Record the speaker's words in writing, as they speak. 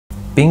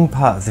Being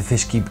part of the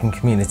fish keeping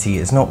community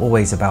is not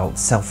always about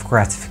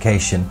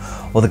self-gratification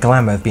or the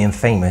glamour of being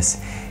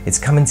famous. It's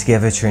coming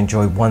together to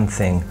enjoy one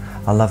thing: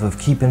 our love of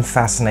keeping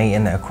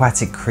fascinating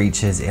aquatic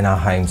creatures in our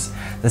homes,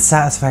 the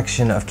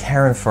satisfaction of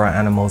caring for our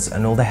animals,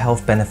 and all the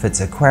health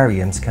benefits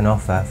aquariums can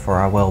offer for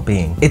our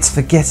well-being. It's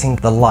forgetting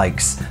the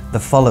likes, the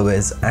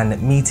followers,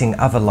 and meeting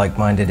other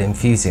like-minded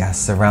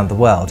enthusiasts around the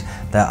world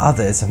that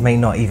others may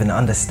not even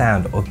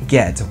understand or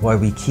get why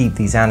we keep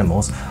these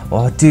animals,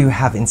 or do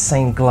have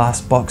insane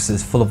glass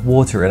boxes full of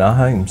water in our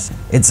homes.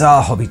 It's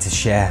our hobby to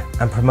share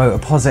and promote a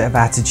positive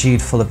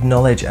attitude full of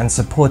knowledge and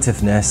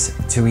supportiveness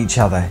to each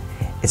other.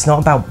 It's not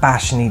about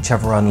bashing each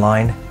other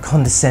online,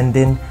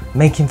 condescending,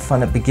 making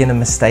fun of beginner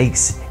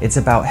mistakes. It's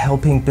about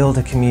helping build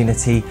a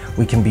community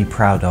we can be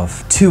proud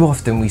of. Too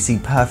often we see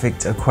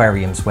perfect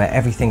aquariums where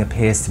everything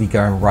appears to be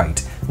going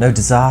right. No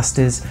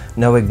disasters,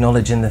 no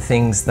acknowledging the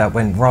things that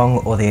went wrong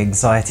or the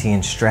anxiety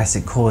and stress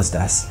it caused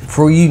us.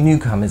 For all you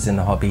newcomers in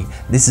the hobby,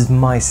 this is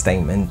my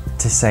statement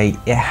to say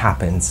it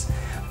happens.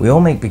 We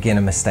all make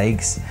beginner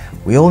mistakes,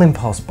 we all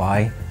impulse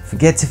buy,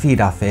 forget to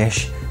feed our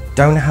fish,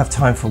 don't have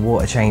time for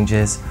water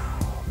changes,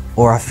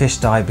 or our fish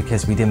die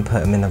because we didn't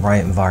put them in the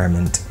right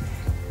environment.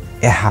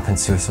 It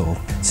happens to us all.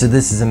 So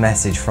this is a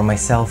message from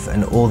myself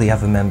and all the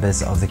other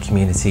members of the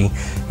community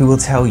who will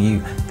tell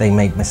you they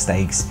make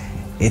mistakes.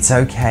 It's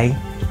okay,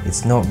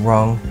 it's not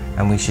wrong,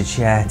 and we should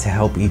share to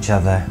help each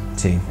other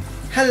too.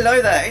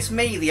 Hello there, it's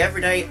me, the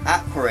everyday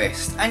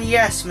Aquarist. And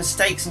yes,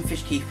 mistakes in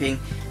fish keeping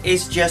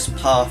is just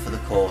par for the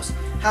course.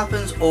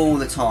 Happens all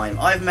the time.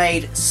 I've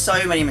made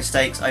so many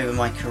mistakes over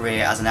my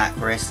career as an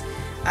aquarist,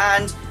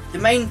 and the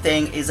main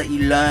thing is that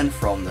you learn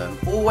from them.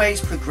 Always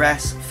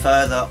progress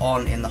further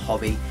on in the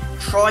hobby.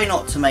 Try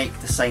not to make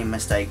the same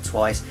mistake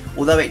twice.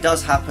 Although it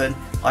does happen,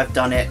 I've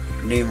done it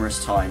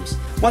numerous times.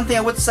 One thing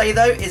I would say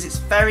though is it's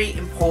very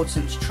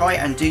important to try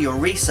and do your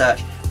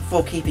research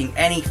before keeping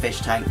any fish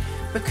tank,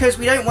 because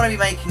we don't want to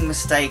be making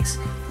mistakes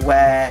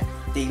where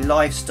the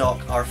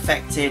livestock are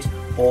affected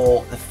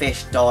or the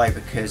fish die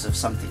because of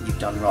something you've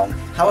done wrong.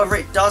 However,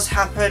 it does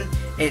happen.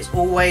 It's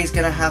always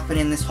going to happen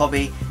in this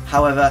hobby.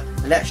 However,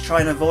 let's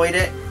try and avoid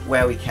it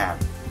where we can.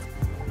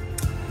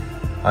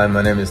 Hi,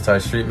 my name is Tai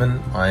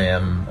Strietman. I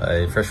am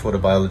a freshwater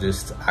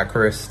biologist,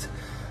 aquarist.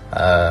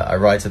 I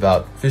write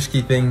about fish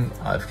keeping.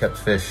 I've kept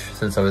fish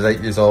since I was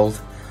 8 years old,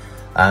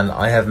 and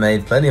I have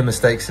made plenty of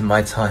mistakes in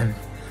my time.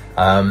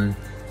 The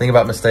thing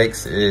about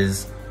mistakes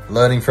is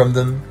learning from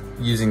them,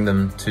 using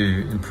them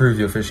to improve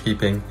your fish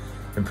keeping,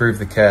 improve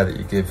the care that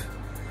you give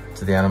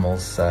to the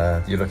animals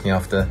that you're looking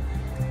after,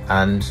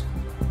 and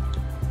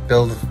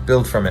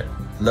build from it,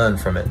 learn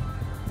from it.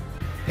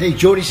 Hey,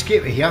 Geordie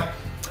Scaper here,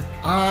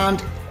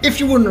 and if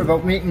you're wondering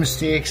about making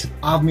mistakes,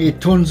 I've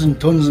made tons and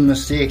tons of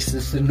mistakes.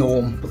 It's the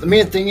norm, but the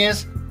main thing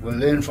is we'll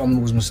learn from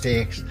those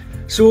mistakes.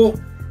 So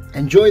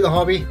enjoy the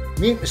hobby,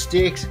 make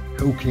mistakes,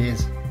 who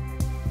cares?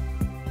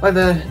 Hi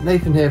there,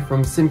 Nathan here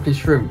from Simply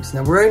Shrimps.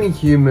 Now, we're only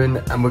human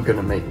and we're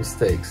gonna make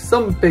mistakes,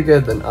 some bigger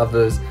than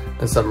others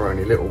and some are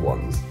only little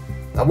ones.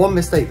 Now, one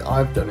mistake that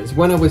I've done is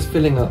when I was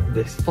filling up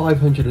this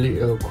 500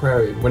 litre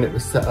aquarium when it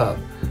was set up,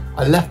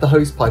 I left the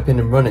hose pipe in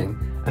and running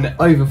and it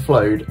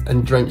overflowed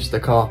and drenched the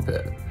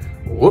carpet.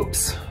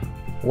 Whoops.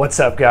 What's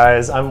up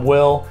guys, I'm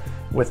Will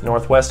with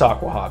Northwest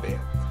Aquahobby.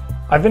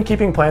 I've been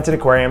keeping planted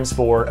aquariums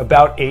for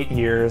about 8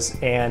 years,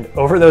 and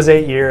over those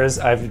 8 years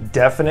I've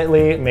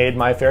definitely made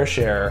my fair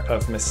share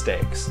of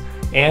mistakes.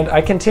 And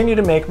I continue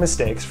to make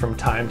mistakes from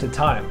time to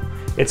time.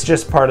 It's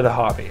just part of the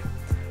hobby.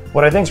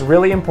 What I think is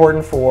really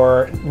important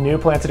for new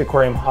planted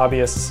aquarium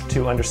hobbyists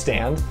to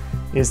understand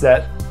is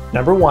that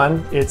number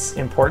one, it's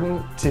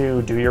important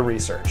to do your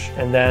research.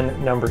 And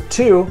then number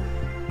two,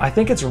 I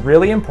think it's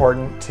really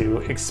important to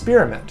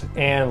experiment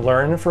and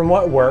learn from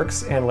what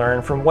works and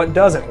learn from what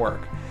doesn't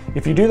work.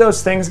 If you do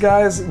those things,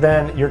 guys,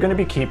 then you're going to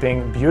be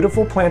keeping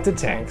beautiful planted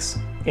tanks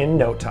in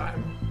no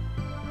time.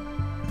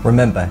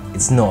 Remember,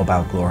 it's not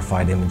about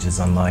glorified images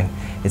online.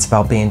 It's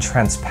about being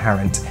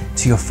transparent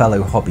to your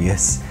fellow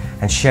hobbyists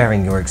and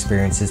sharing your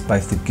experiences,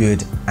 both the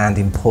good and,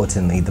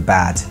 importantly, the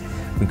bad.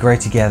 We grow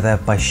together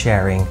by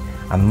sharing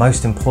and,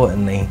 most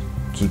importantly,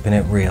 keeping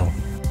it real.